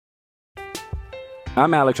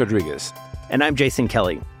I'm Alex Rodriguez. And I'm Jason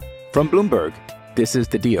Kelly. From Bloomberg, this is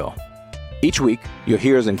The Deal. Each week, you'll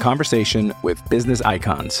hear us in conversation with business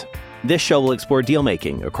icons. This show will explore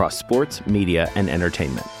deal-making across sports, media, and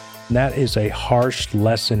entertainment. That is a harsh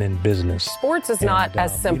lesson in business. Sports is not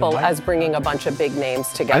as simple as bringing a bunch of big names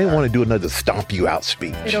together. I didn't want to do another stomp you out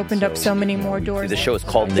speech. It opened up so many more doors. The show is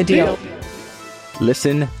called The Deal.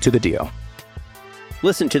 Listen to The Deal.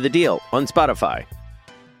 Listen to The Deal on Spotify.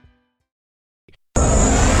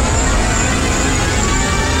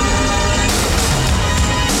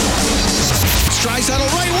 Draisaitl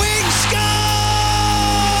right wing scores!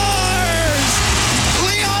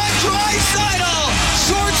 Leon Draisaitl,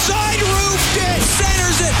 short side roofed it,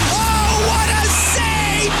 centers it. Oh, what a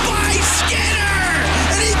save by Skinner!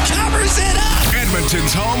 And he covers it up.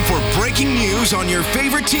 Edmonton's home for breaking news on your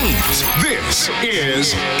favorite teams. This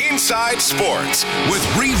is Inside Sports with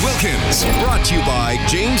Reed Wilkins. Brought to you by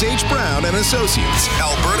James H. Brown and Associates,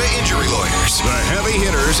 Alberta Injury Lawyers, the heavy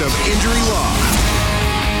hitters of injury law.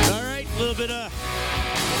 All right, a little bit of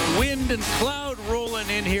wind and cloud rolling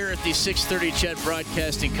in here at the 630 Chet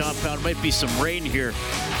Broadcasting Compound. Might be some rain here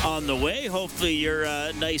on the way. Hopefully you're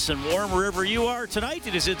nice and warm wherever you are tonight.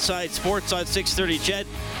 It is Inside Sports on 630 Chet.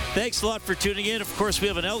 Thanks a lot for tuning in. Of course, we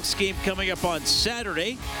have an Elks game coming up on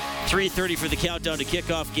Saturday. 3:30 for the countdown to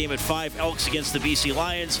kickoff. Game at 5, Elks against the BC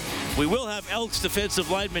Lions. We will have Elks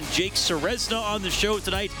defensive lineman Jake Serezna on the show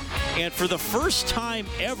tonight. And for the first time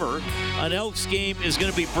ever, an Elks game is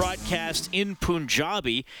going to be broadcast in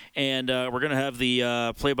Punjabi. And we're going to have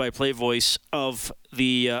the play-by-play voice of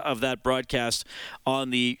that broadcast on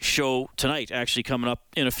the show tonight, actually coming up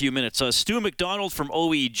in a few minutes. Stu McDonald from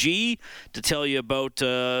OEG to tell you about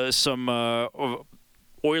some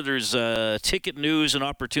Oilers ticket news and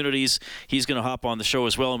opportunities. He's going to hop on the show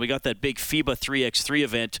as well. And we got that big FIBA 3x3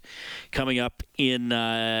 event coming up in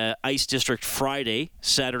Ice District Friday,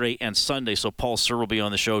 Saturday, and Sunday. So Paul Sir will be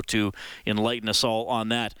on the show to enlighten us all on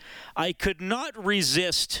that. I could not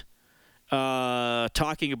resist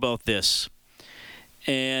talking about this.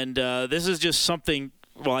 And this is just something,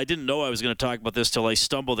 well, I didn't know I was going to talk about this till I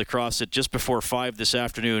stumbled across it just before 5 this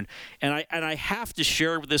afternoon. And I have to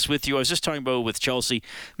share this with you. I was just talking about it with Chelsea.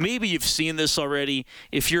 Maybe you've seen this already.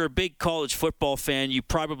 If you're a big college football fan, you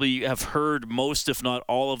probably have heard most, if not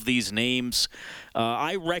all, of these names.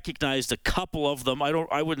 I recognized a couple of them.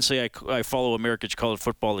 I wouldn't say I follow American college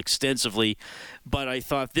football extensively, but I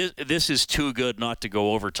thought this is too good not to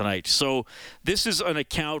go over tonight. So this is an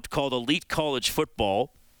account called Elite College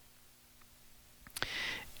Football.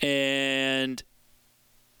 And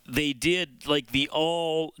they did like the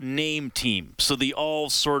all name team. So the all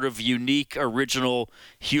sort of unique, original,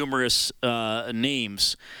 humorous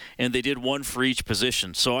names. And they did one for each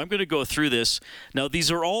position. So I'm going to go through this. Now, these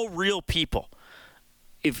are all real people.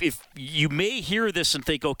 If you may hear this and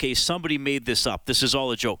think, okay, somebody made this up. This is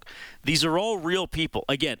all a joke. These are all real people.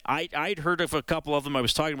 Again, I'd heard of a couple of them. I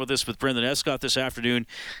was talking about this with Brendan Escott this afternoon.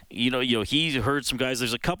 You know, he heard some guys.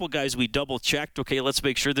 There's a couple guys we double checked. Okay, let's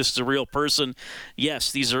make sure this is a real person.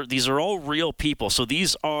 Yes, these are all real people. So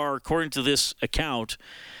these are, according to this account,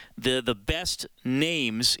 the best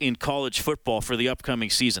names in college football for the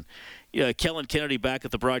upcoming season. Kellen Kennedy back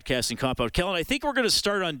at the broadcasting compound. Kellen, I think we're going to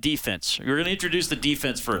start on defense. You're going to introduce the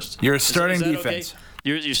defense first. You're starting defense.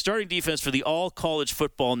 Okay? You're starting defense for the all-college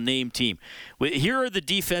football name team. Here are the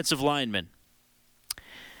defensive linemen.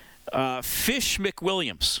 Fish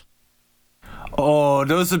McWilliams. Oh,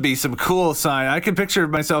 those would be some cool sign. I can picture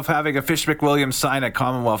myself having a Fish McWilliams sign at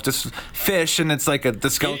Commonwealth. Just fish, and it's like the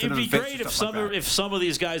skeleton of a fish. It'd be great if some of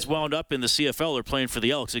these guys wound up in the CFL or playing for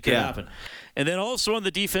the Elks. It could happen. And then also on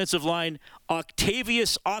the defensive line,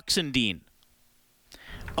 Octavius Oxendine.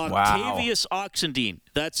 Octavius Oxendine.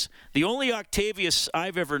 That's the only Octavius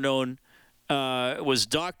I've ever known was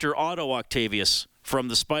Dr. Otto Octavius from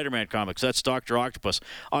the Spider-Man comics. That's Dr. Octopus.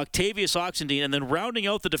 Octavius Oxendine. And then rounding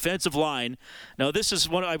out the defensive line. Now, this is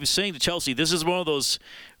what I was saying to Chelsea. This is one of those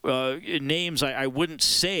names I wouldn't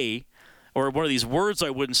say, or one of these words I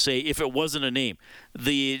wouldn't say if it wasn't a name.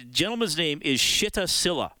 The gentleman's name is Shitta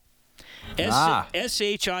Silla. S-H-I-T-T-A-S-I-L-L-A-H.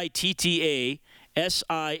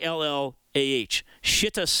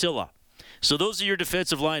 Shitta Silla. So those are your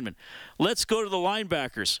defensive linemen. Let's go to the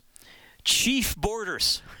linebackers. Chief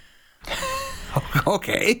Borders.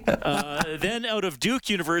 Okay. Then out of Duke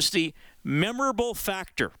University, Memorable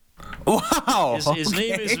Factor. Wow. His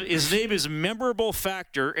name is Memorable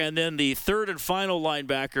Factor, and then the third and final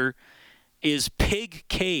linebacker is Pig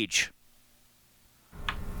Cage.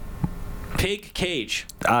 Pig Cage.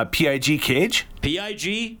 P-I-G Cage?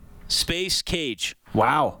 P-I-G space Cage.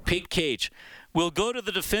 Wow. Pig Cage. We'll go to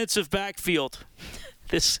the defensive backfield.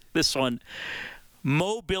 This one.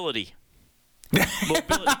 Mobility.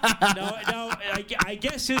 Mobility. Now, I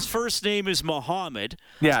guess his first name is Mohammed.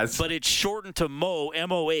 Yes. But it's shortened to Mo,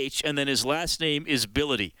 M-O-H, and then his last name is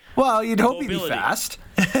Bility. Well, you'd hope he'd be Mobility. fast.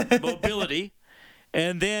 Mobility.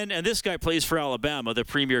 And this guy plays for Alabama, the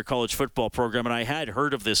premier college football program, and I had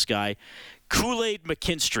heard of this guy, Kool-Aid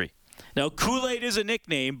McKinstry. Now, Kool-Aid is a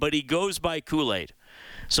nickname, but he goes by Kool-Aid.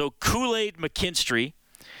 So Kool-Aid McKinstry.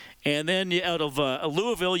 And then out of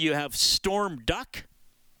Louisville, you have Storm Duck.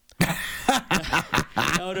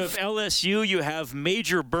 Out of LSU, you have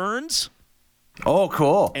Major Burns. Oh,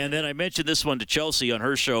 cool. And then I mentioned this one to Chelsea on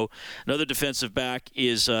her show. Another defensive back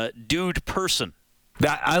is Dude Person.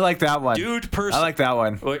 I like that one. Dude Person. I like that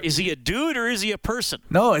one. Or is he a dude or is he a person?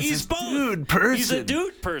 No, it's He's both. Dude Person. He's a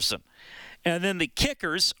dude person. And then the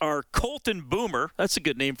kickers are Colton Boomer. That's a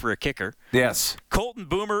good name for a kicker. Yes. Colton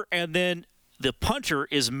Boomer. And then the punter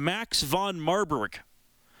is Max von Marburg.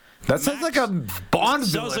 That sounds like a Bond villain.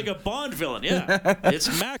 Sounds like a Bond villain, yeah.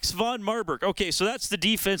 It's Max von Marburg. Okay, so that's the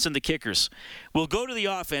defense and the kickers. We'll go to the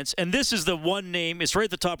offense, and this is the one name. It's right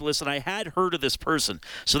at the top of the list, and I had heard of this person.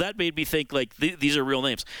 So that made me think, like, these are real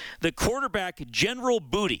names. The quarterback, General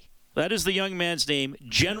Booty. That is the young man's name,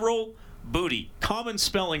 General Booty. Common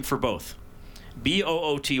spelling for both.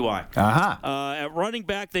 B-O-O-T-Y. Uh-huh. At running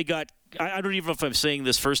back, they got, I don't even know if I'm saying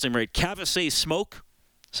this first name right, Cavasay Smoke.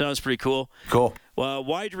 Sounds pretty cool. Cool.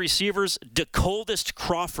 Wide receivers, DeColdest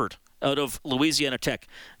Crawford out of Louisiana Tech.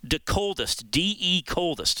 DeColdest, D-E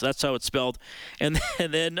Coldest. That's how it's spelled. And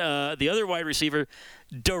then the other wide receiver,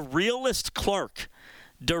 DeRealist Clark.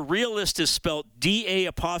 DeRealist is spelled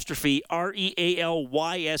D-A''R-E-A-L-Y-S-T.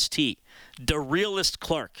 DeRealist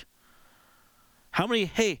Clark. How many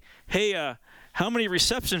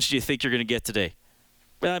receptions do you think you're going to get today?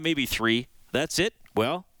 Maybe 3. That's it?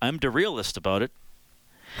 Well, I'm DeRealist about it.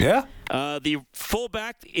 Yeah. The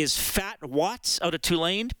fullback is Fat Watts out of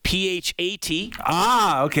Tulane, P-H-A-T.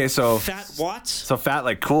 Ah, okay, so Fat Watts. So fat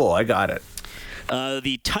like cool. I got it.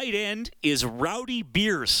 The tight end is Rowdy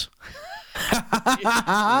Beers.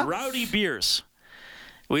 Rowdy Beers.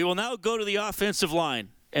 We will now go to the offensive line,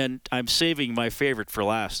 and I'm saving my favorite for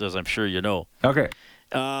last, as I'm sure you know. Okay.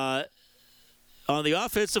 On the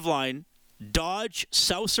offensive line, Dodge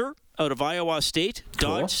Saucer out of Iowa State.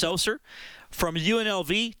 Cool. Dodge Saucer. From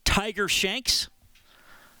UNLV, Tiger Shanks.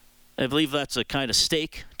 I believe that's a kind of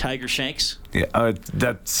steak, Tiger Shanks. Yeah,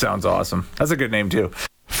 that sounds awesome. That's a good name, too.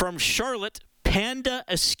 From Charlotte, Panda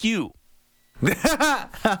Askew.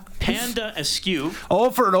 Panda Askew. Oh,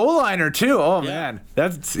 for an O-liner, too. Oh, man.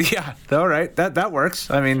 That's, all right. That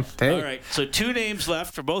works. I mean, hey. All right, so 2 names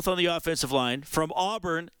left for both on the offensive line. From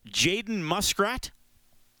Auburn, Jaden Muskrat.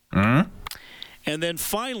 Mm-hmm. And then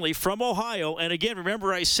finally, from Ohio, and again,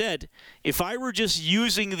 remember I said, if I were just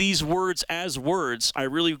using these words as words, I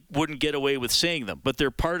really wouldn't get away with saying them. But they're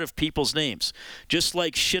part of people's names, just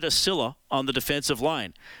like Shittasilla on the defensive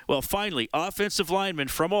line. Well, finally, offensive lineman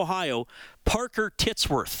from Ohio, Parker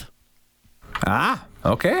Titsworth. Ah,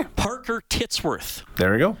 okay. Parker Titsworth.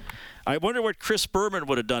 There we go. I wonder what Chris Berman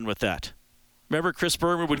would have done with that. Remember, Chris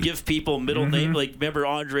Berman would give people middle name, like remember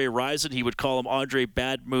Andre Rison? He would call him Andre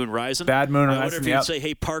Bad Moon Rison. Bad Moon Rison. I wonder if he would say,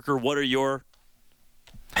 "Hey Parker, what are your?"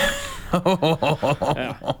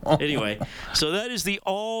 Anyway, so that is the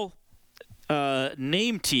all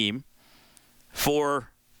name team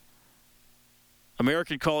for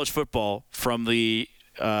American college football from the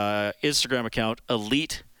Instagram account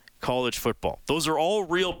Elite College Football. Those are all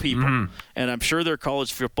real people, and I'm sure there are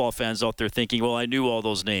college football fans out there thinking, well, I knew all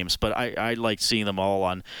those names, but I like seeing them all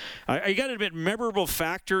on. I got to admit, Memorable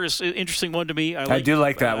Factor is an interesting one to me. I do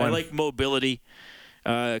like that one. I like Mobility.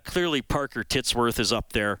 Clearly, Parker Titsworth is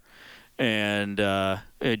up there, and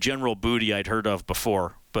General Booty I'd heard of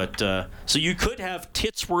before. But so you could have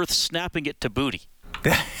Titsworth snapping it to Booty.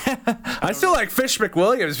 I still like Fish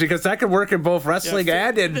McWilliams because that could work in both wrestling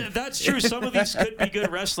and in... That's true. Some of these could be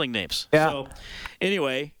good wrestling names. Yeah. So,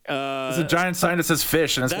 anyway... there's a giant sign that says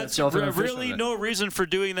fish, and that's really no reason for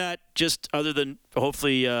doing that, just other than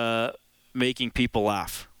hopefully making people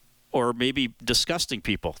laugh. Or maybe disgusting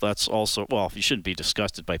people. That's also... Well, you shouldn't be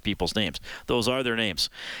disgusted by people's names. Those are their names.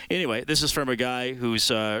 Anyway, this is from a guy whose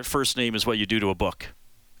first name is what you do to a book.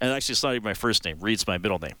 And actually, it's not even my first name. Reed's my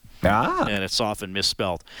middle name. Ah. And it's often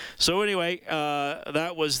misspelled. So anyway,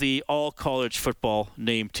 that was the all-college football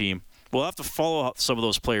name team We'll have to follow up some of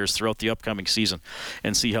those players throughout the upcoming season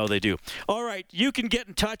and see how they do. All right, you can get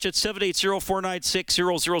in touch at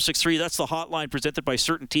 780-496-0063. That's the hotline presented by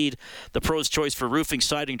CertainTeed, the pro's choice for roofing,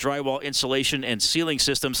 siding, drywall, insulation, and ceiling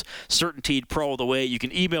systems. CertainTeed Pro the way. You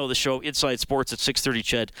can email the show,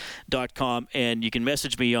 insidesports@630ched.com, and you can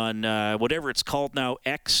message me on whatever it's called now,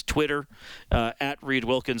 X, Twitter, at Reid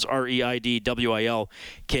Wilkins,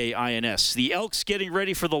 ReidWilkins. The Elks getting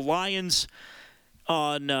ready for the Lions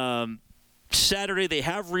on Saturday. They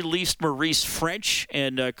have released Maurice French,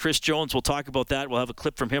 and Chris Jones. We'll talk about that. We'll have a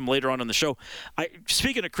clip from him later on in the show.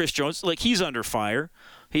 Speaking of Chris Jones, he's under fire.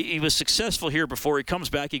 He was successful here before. He comes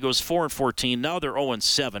back. He goes 4-14. Now they're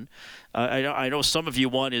 0-7. I know some of you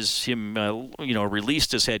want him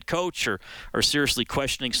released as head coach or seriously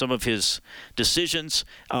questioning some of his decisions.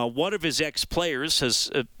 One of his ex-players has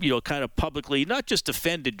kind of publicly not just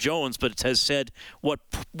defended Jones, but has said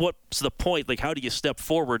what's the point? How do you step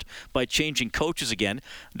forward by changing coaches again?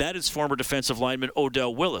 That is former defensive lineman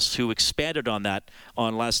Odell Willis, who expanded on that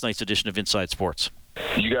on last night's edition of Inside Sports.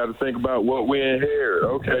 You got to think about what we inherit.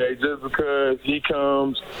 Okay, just because he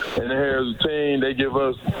comes and inherits a team, they give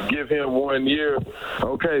him 1 year.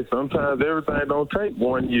 Okay, sometimes everything don't take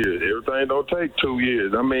 1 year. Everything don't take 2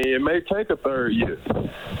 years. I mean, it may take a third year.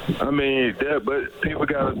 But people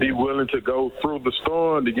got to be willing to go through the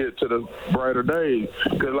storm to get to the brighter days.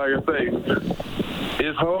 Because, like I say,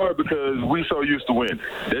 it's hard because we so used to winning.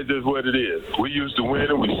 That's just what it is. We used to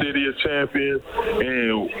winning. We city as champions.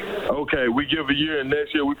 And, okay, we give a year, and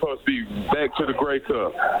next year we're supposed to be back to the Grey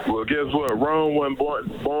Cup. Well, guess what? Rome wasn't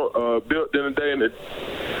built in a day, and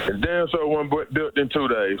damn sure wasn't built in 2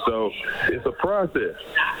 days. So it's a process.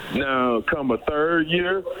 Now, come a third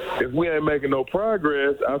year, if we ain't making no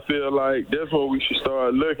progress, I feel like that's when we should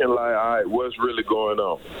start looking like, all right, what's really going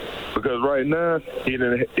on? Because right now, he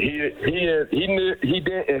didn't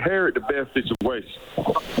inherit the best situation.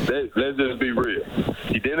 Let's just be real.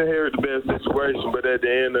 He didn't inherit the best situation, but at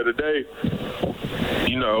the end of the day,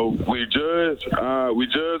 we judge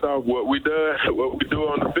off what we do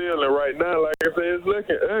on the field, and right now, like I said, it's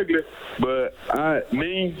looking ugly. But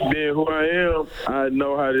me being who I am, I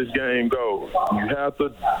know how this game goes.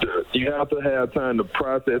 You have to have time to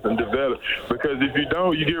process and develop, because if you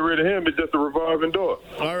don't, you get rid of him. It's just a revolving door.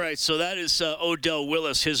 All right, so that is Odell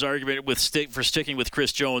Willis. His argument for sticking with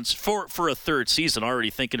Chris Jones for a third season. Already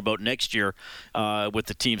thinking about next year with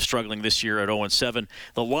the team struggling this year at 0-7.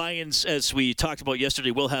 The Lions, as we talked about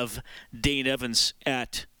yesterday, will have Dane Evans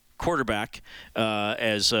at quarterback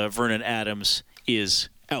as Vernon Adams is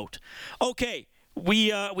out. Okay, we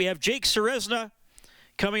have Jake Ceresna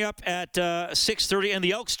coming up at 6:30, and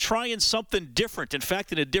the Elks trying something different. In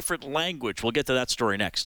fact, in a different language. We'll get to that story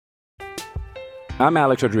next. I'm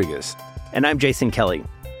Alex Rodriguez. And I'm Jason Kelly.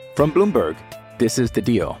 From Bloomberg, this is The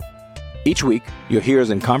Deal. Each week, you'll hear us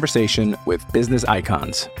in conversation with business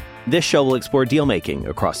icons. This show will explore deal-making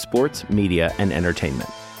across sports, media, and entertainment.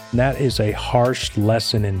 That is a harsh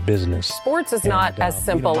lesson in business. Sports is not as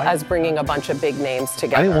simple as bringing a bunch of big names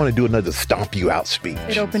together. I didn't want to do another stomp you out speech.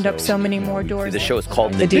 It opened up so many more doors. The show is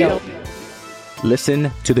called The Deal.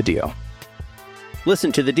 Listen to The Deal.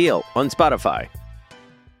 Listen to The Deal on Spotify.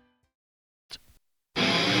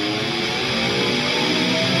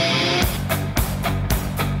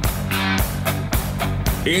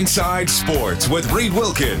 Inside Sports with Reid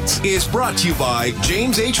Wilkins is brought to you by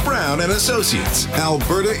James H. Brown and Associates,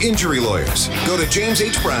 Alberta Injury Lawyers. Go to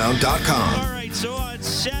jameshbrown.com. All right, so on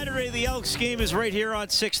Saturday, the Elks game is right here on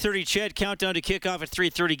 6:30. Ched, countdown to kickoff at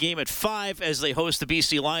 3:30, game at 5 as they host the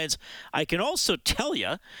BC Lions. I can also tell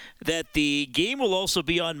you that the game will also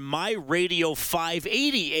be on My Radio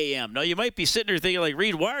 580 AM. Now, you might be sitting there thinking, like,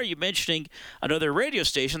 Reid, why are you mentioning another radio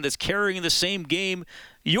station that's carrying the same game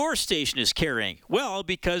your station is carrying? Well,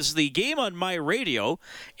 because the game on My Radio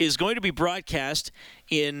is going to be broadcast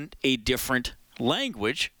in a different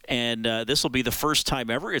language, and this will be the first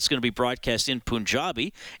time ever. It's going to be broadcast in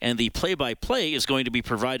Punjabi, and the play-by-play is going to be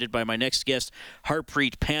provided by my next guest,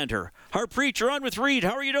 Harpreet Pandher. Harpreet, you're on with Reid.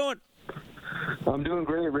 How are you doing? I'm doing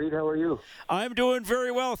great, Reid. How are you? I'm doing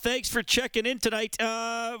very well. Thanks for checking in tonight.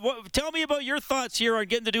 Tell me about your thoughts here on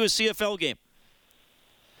getting to do a CFL game.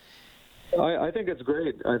 I think it's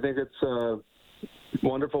great. I think it's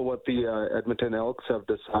wonderful what the Edmonton Elks have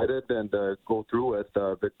decided and go through with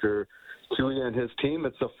Victor Huey and his team.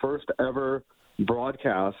 It's the first ever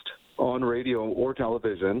broadcast on radio or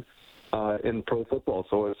television in pro football,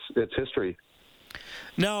 so it's history.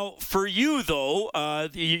 Now, for you, though,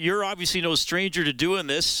 you're obviously no stranger to doing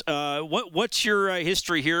this. What's your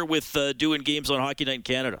history here with doing games on Hockey Night in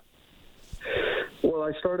Canada? Well,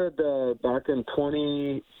 I started back in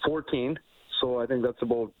 2014, So I think that's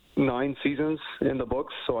about 9 seasons in the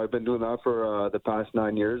books. So I've been doing that for the past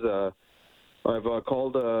 9 years. I've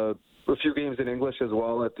called a few games in English as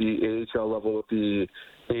well at the AHL level with the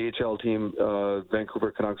AHL team,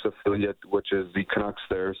 Vancouver Canucks affiliate, which is the Canucks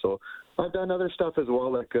there. So I've done other stuff as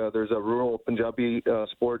well, like there's a rural Punjabi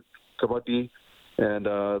sport, kabaddi, and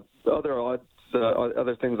other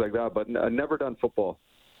things like that, but I've never done football.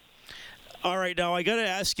 All right, now I got to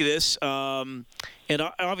ask you this, and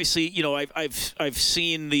obviously, you know, I've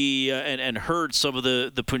seen the and heard some of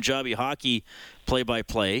the Punjabi hockey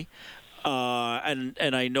play-by-play,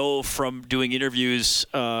 and I know from doing interviews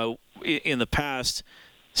in the past,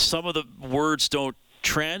 some of the words don't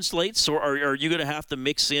translate. So are you going to have to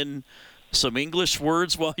mix in some English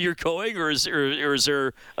words while you're going, or is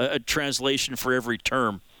there a translation for every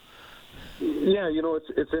term? Yeah, you know,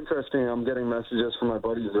 it's interesting. I'm getting messages from my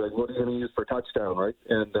buddies like, what are you going to use for touchdown, right?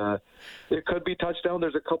 And it could be touchdown.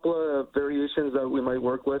 There's a couple of variations that we might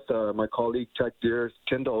work with. My colleague, Tech Deer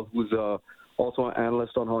Tyndall, who's also an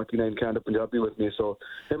analyst on Hockey Night in Canada Punjabi with me. So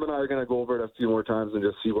him and I are going to go over it a few more times and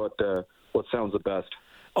just see what sounds the best.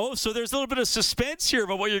 Oh, so there's a little bit of suspense here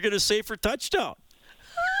about what you're going to say for touchdown.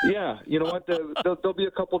 Yeah, you know what? There'll be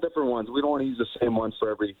a couple different ones. We don't want to use the same ones for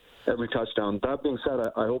every touchdown. That being said,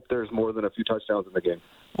 I hope there's more than a few touchdowns in the game.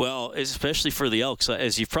 Well, especially for the Elks,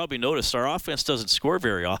 as you've probably noticed, our offense doesn't score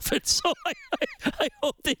very often. So I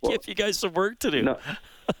hope they give you guys some work to do. No,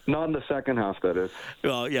 not in the second half, that is.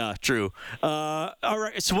 Well, yeah, true. All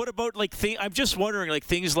right. So what about I'm just wondering,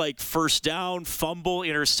 things like first down, fumble,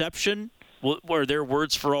 interception. Are there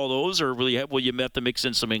words for all those, or will you have to mix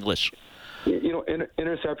in some English? You know,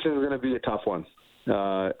 interception is going to be a tough one.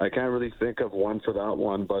 I can't really think of one for that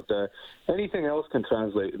one, but anything else can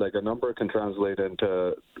translate. Like a number can translate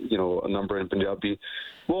into, a number in Punjabi.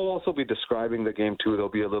 We'll also be describing the game too. There'll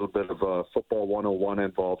be a little bit of football 101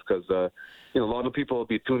 involved because, a lot of people will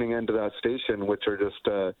be tuning into that station, which are just,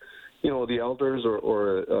 the elders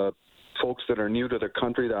or folks that are new to the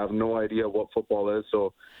country that have no idea what football is.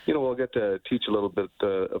 So, we'll get to teach a little bit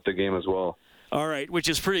of the game as well. All right, which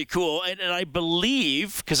is pretty cool. And I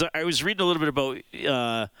believe, because I was reading a little bit about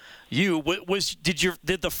you,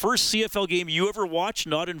 did the first CFL game you ever watched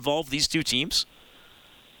not involve these two teams?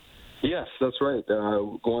 Yes, that's right.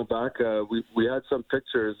 Going back, we had some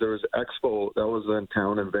pictures. There was Expo that was in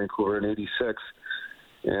town in Vancouver in '86.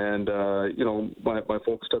 And, my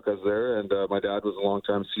folks took us there, and my dad was a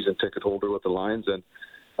long-time season ticket holder with the Lions. And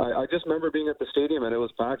I just remember being at the stadium, and it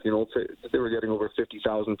was packed. They were getting over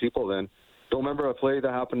 50,000 people then. Don't remember a play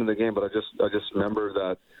that happened in the game, but I just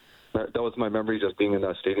remember that was my memory, just being in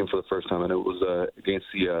that stadium for the first time, and it was against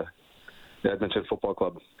the Edmonton Football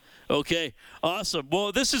Club. Okay, awesome.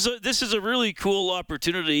 Well, this is a really cool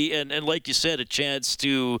opportunity, and like you said, a chance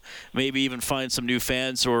to maybe even find some new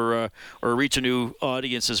fans or reach a new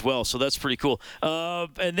audience as well. So that's pretty cool.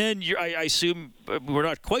 And then I assume we're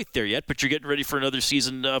not quite there yet, but you're getting ready for another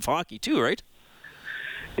season of hockey too, right?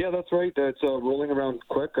 Yeah, that's right. It's rolling around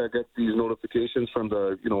quick. I get these notifications from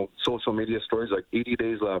the social media stories like 80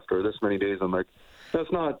 days left or this many days. I'm like, that's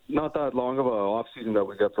not that long of a off season that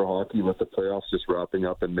we get for hockey with the playoffs just wrapping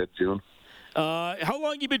up in mid-June. How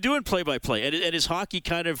long have you been doing play-by-play? And is hockey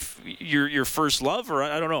kind of your first love, or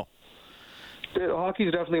I don't know? Hockey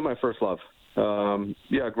is definitely my first love.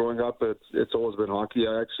 Growing up, it's always been hockey.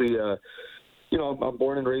 I actually, I'm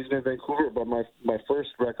born and raised in Vancouver, but my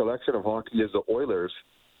first recollection of hockey is the Oilers.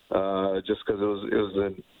 Just because it was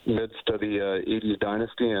in midst of the 80s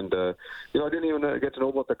dynasty, and I didn't even get to know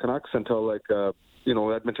about the Canucks until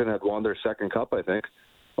Edmonton had won their second cup, I think.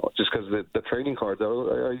 Just because the trading cards,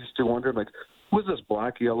 I used to wonder who is this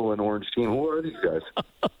black, yellow, and orange team? Who are these guys?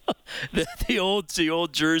 the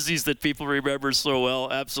old jerseys that people remember so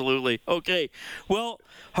well. Absolutely. Okay. Well,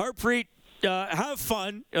 Harpreet, have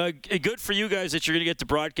fun. Good for you guys that you're going to get to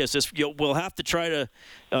broadcast this. We'll have to try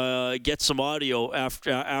to get some audio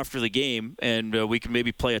after the game, and we can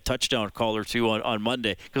maybe play a touchdown call or two on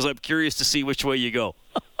Monday, because I'm curious to see which way you go.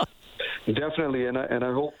 Definitely, and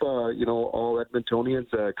I hope all Edmontonians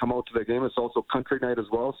come out to the game. It's also country night as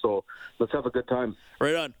well, so let's have a good time.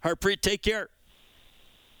 Right on. Harpreet, take care.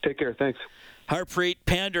 Take care. Thanks. Harpreet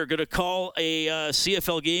Pandher going to call a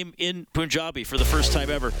CFL game in Punjabi for the first time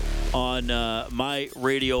ever on My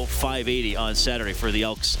Radio 580 on Saturday for the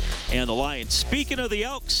Elks and the Lions. Speaking of the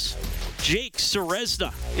Elks, Jake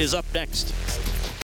Ceresna is up next.